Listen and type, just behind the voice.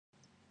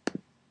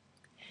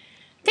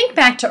Think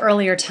back to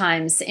earlier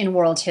times in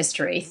world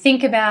history.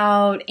 Think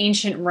about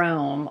ancient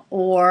Rome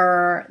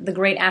or the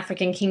great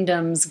African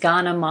kingdoms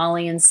Ghana,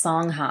 Mali, and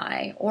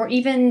Songhai, or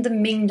even the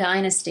Ming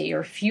Dynasty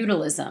or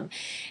feudalism,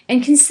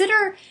 and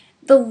consider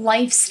the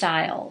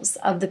lifestyles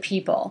of the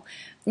people.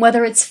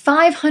 Whether it's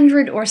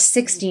 500 or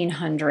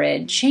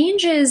 1600,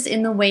 changes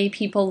in the way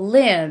people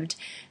lived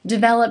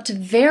developed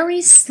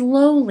very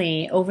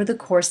slowly over the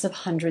course of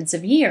hundreds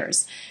of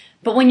years.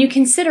 But when you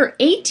consider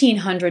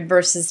 1800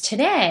 versus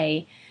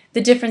today, the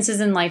differences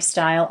in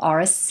lifestyle are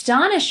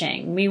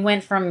astonishing. We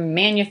went from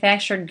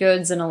manufactured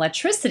goods and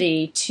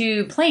electricity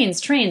to planes,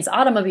 trains,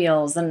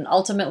 automobiles, and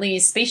ultimately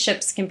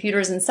spaceships,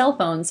 computers, and cell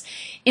phones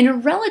in a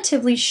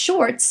relatively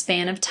short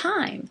span of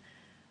time.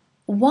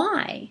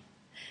 Why?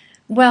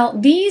 Well,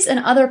 these and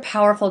other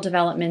powerful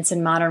developments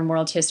in modern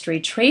world history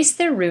trace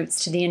their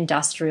roots to the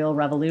Industrial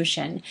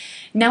Revolution.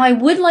 Now, I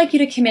would like you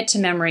to commit to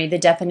memory the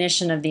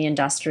definition of the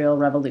Industrial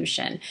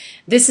Revolution.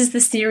 This is the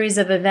series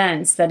of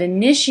events that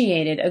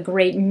initiated a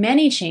great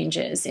many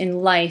changes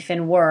in life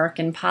and work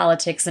and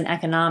politics and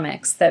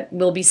economics that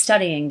we'll be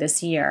studying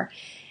this year.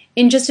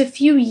 In just a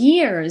few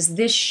years,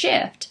 this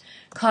shift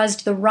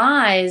caused the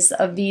rise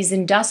of these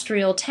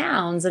industrial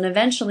towns and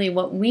eventually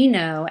what we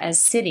know as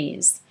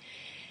cities.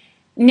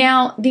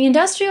 Now, the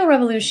Industrial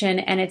Revolution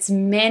and its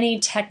many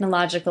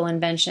technological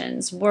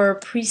inventions were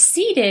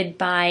preceded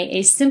by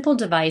a simple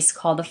device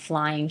called the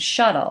flying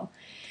shuttle.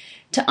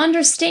 To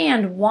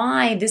understand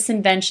why this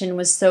invention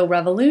was so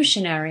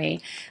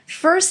revolutionary,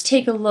 first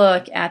take a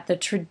look at the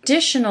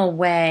traditional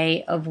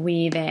way of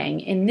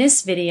weaving. In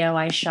this video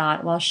I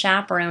shot while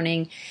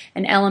chaperoning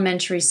an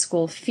elementary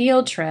school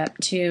field trip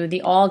to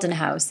the Alden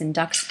House in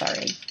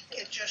Duxbury.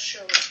 It just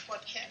shows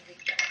what can be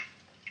done.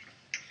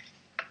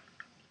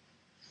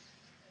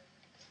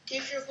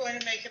 If you're going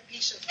to make a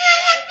piece of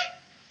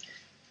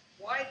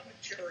wide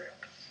material,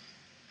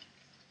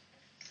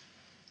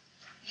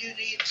 you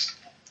need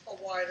a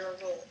wider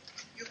roll.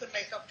 You can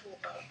make up to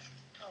about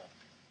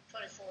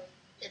 24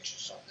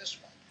 inches on this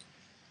one.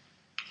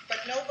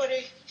 But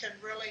nobody can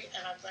really,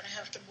 and I'm going to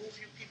have to move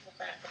you people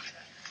back on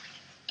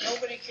that,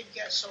 nobody can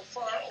get so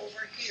far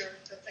over here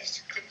that they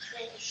can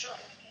control the shuttle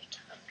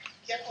and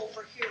get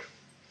over here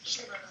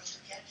soon enough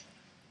to catch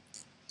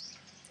it.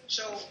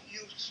 So you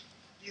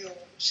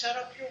set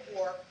up your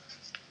warp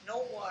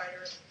no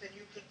wider than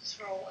you could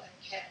throw and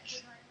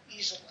catch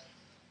easily.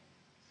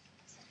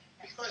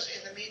 Because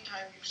in the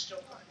meantime, you've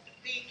still got to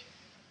beat,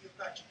 you've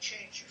got to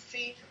change your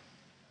feet.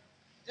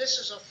 This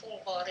is a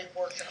full body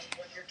workout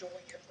when you're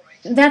doing it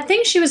right. That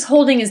thing she was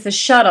holding is the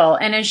shuttle,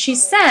 and as she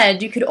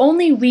said, you could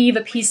only weave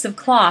a piece of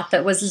cloth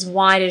that was as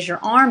wide as your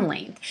arm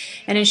length.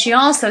 And as she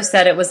also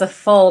said, it was a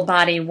full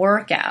body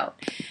workout.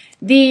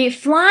 The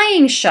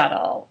flying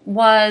shuttle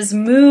was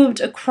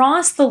moved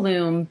across the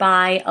loom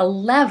by a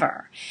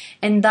lever,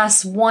 and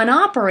thus one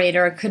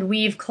operator could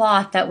weave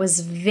cloth that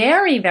was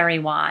very, very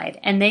wide,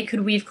 and they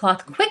could weave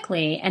cloth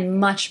quickly and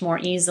much more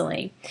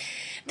easily.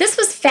 This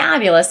was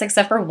fabulous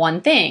except for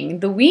one thing.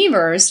 The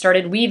weavers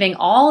started weaving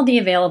all the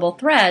available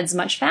threads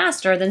much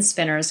faster than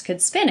spinners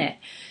could spin it.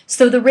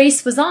 So the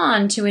race was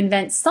on to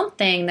invent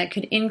something that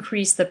could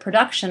increase the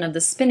production of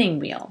the spinning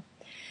wheel.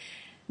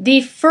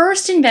 The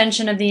first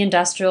invention of the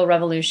Industrial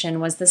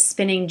Revolution was the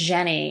spinning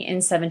jenny in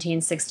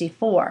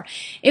 1764.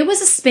 It was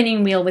a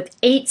spinning wheel with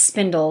 8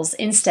 spindles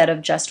instead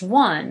of just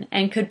 1,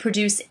 and could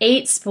produce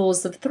 8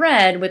 spools of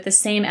thread with the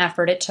same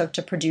effort it took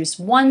to produce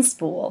 1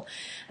 spool.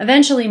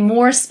 Eventually,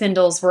 more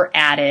spindles were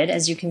added,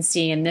 as you can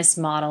see in this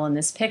model in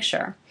this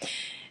picture.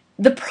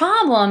 The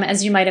problem,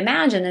 as you might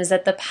imagine, is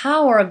that the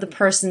power of the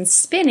person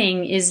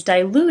spinning is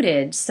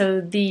diluted, so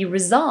the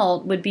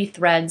result would be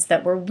threads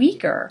that were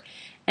weaker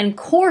and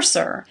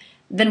coarser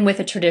than with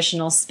a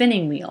traditional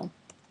spinning wheel.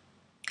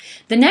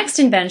 The next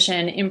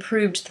invention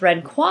improved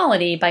thread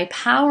quality by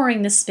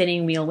powering the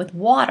spinning wheel with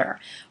water,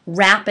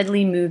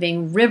 rapidly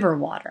moving river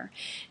water.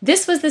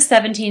 This was the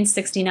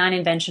 1769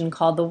 invention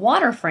called the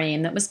water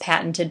frame that was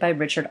patented by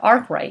Richard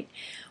Arkwright.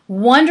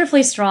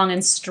 Wonderfully strong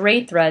and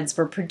straight threads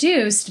were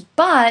produced,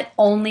 but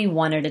only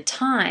one at a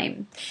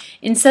time.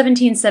 In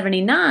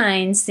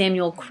 1779,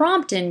 Samuel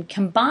Crompton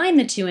combined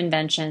the two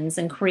inventions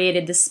and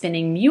created the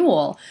spinning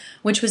mule,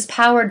 which was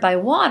powered by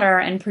water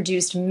and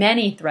produced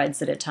many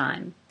threads at a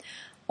time.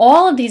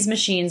 All of these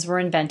machines were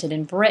invented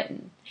in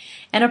Britain.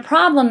 And a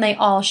problem they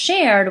all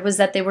shared was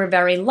that they were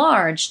very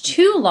large,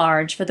 too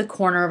large for the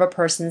corner of a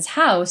person's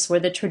house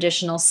where the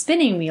traditional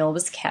spinning wheel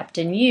was kept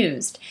and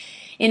used.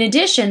 In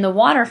addition, the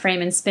water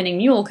frame and spinning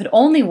mule could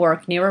only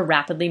work near a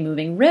rapidly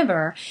moving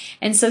river,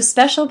 and so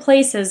special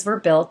places were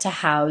built to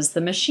house the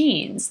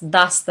machines.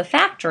 Thus, the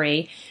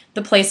factory,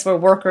 the place where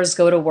workers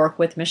go to work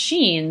with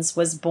machines,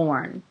 was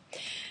born.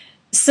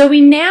 So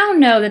we now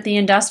know that the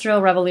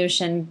Industrial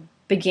Revolution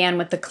began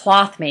with the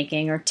cloth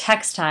making or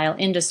textile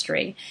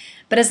industry.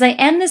 But as I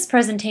end this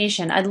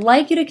presentation, I'd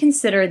like you to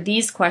consider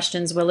these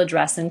questions we'll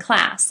address in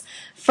class.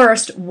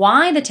 First,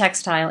 why the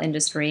textile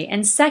industry?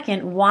 And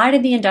second, why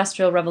did the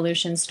Industrial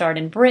Revolution start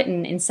in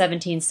Britain in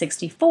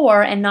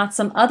 1764 and not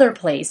some other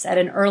place at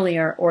an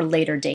earlier or later date?